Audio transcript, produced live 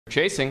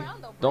Chasing.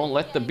 Don't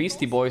let the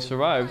beastie boy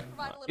survive.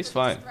 He's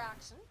fine.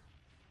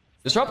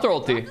 Disruptor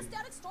ulti.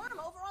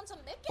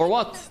 For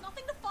what?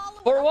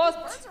 For what?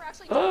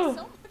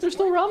 There's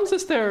no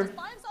Ramzes there.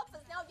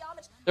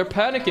 They're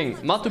panicking.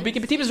 Matu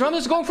BKB team is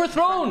Ramzes going for a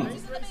throne.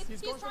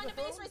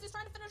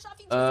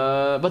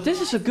 But this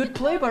is a good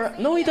play by...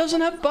 No, he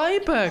doesn't have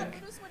buyback.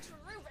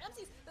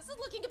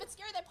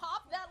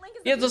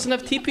 He doesn't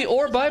have TP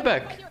or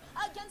buyback.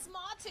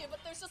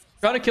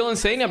 Trying to kill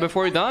Insania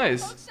before he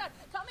dies.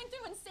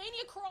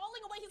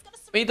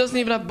 He doesn't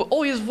even have...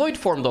 Oh, he has Void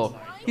Form though.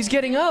 He's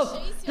getting out.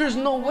 There's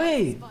no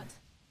way.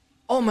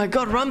 Oh my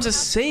god, Ramzes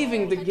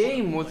saving the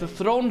game with a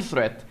throne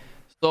threat.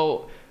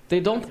 So they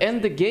don't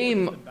end the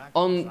game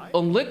on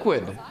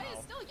Liquid.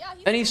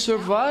 And he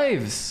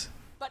survives.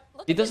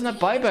 He doesn't have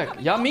buyback.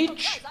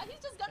 Yamich.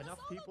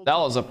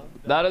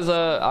 That is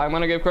a... I'm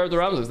gonna give credit to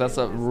Ramzes. That's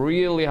a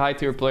really high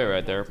tier player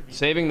right there.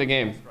 Saving the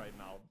game.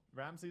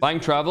 Buying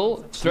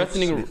travel,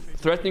 threatening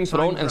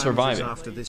throne and surviving.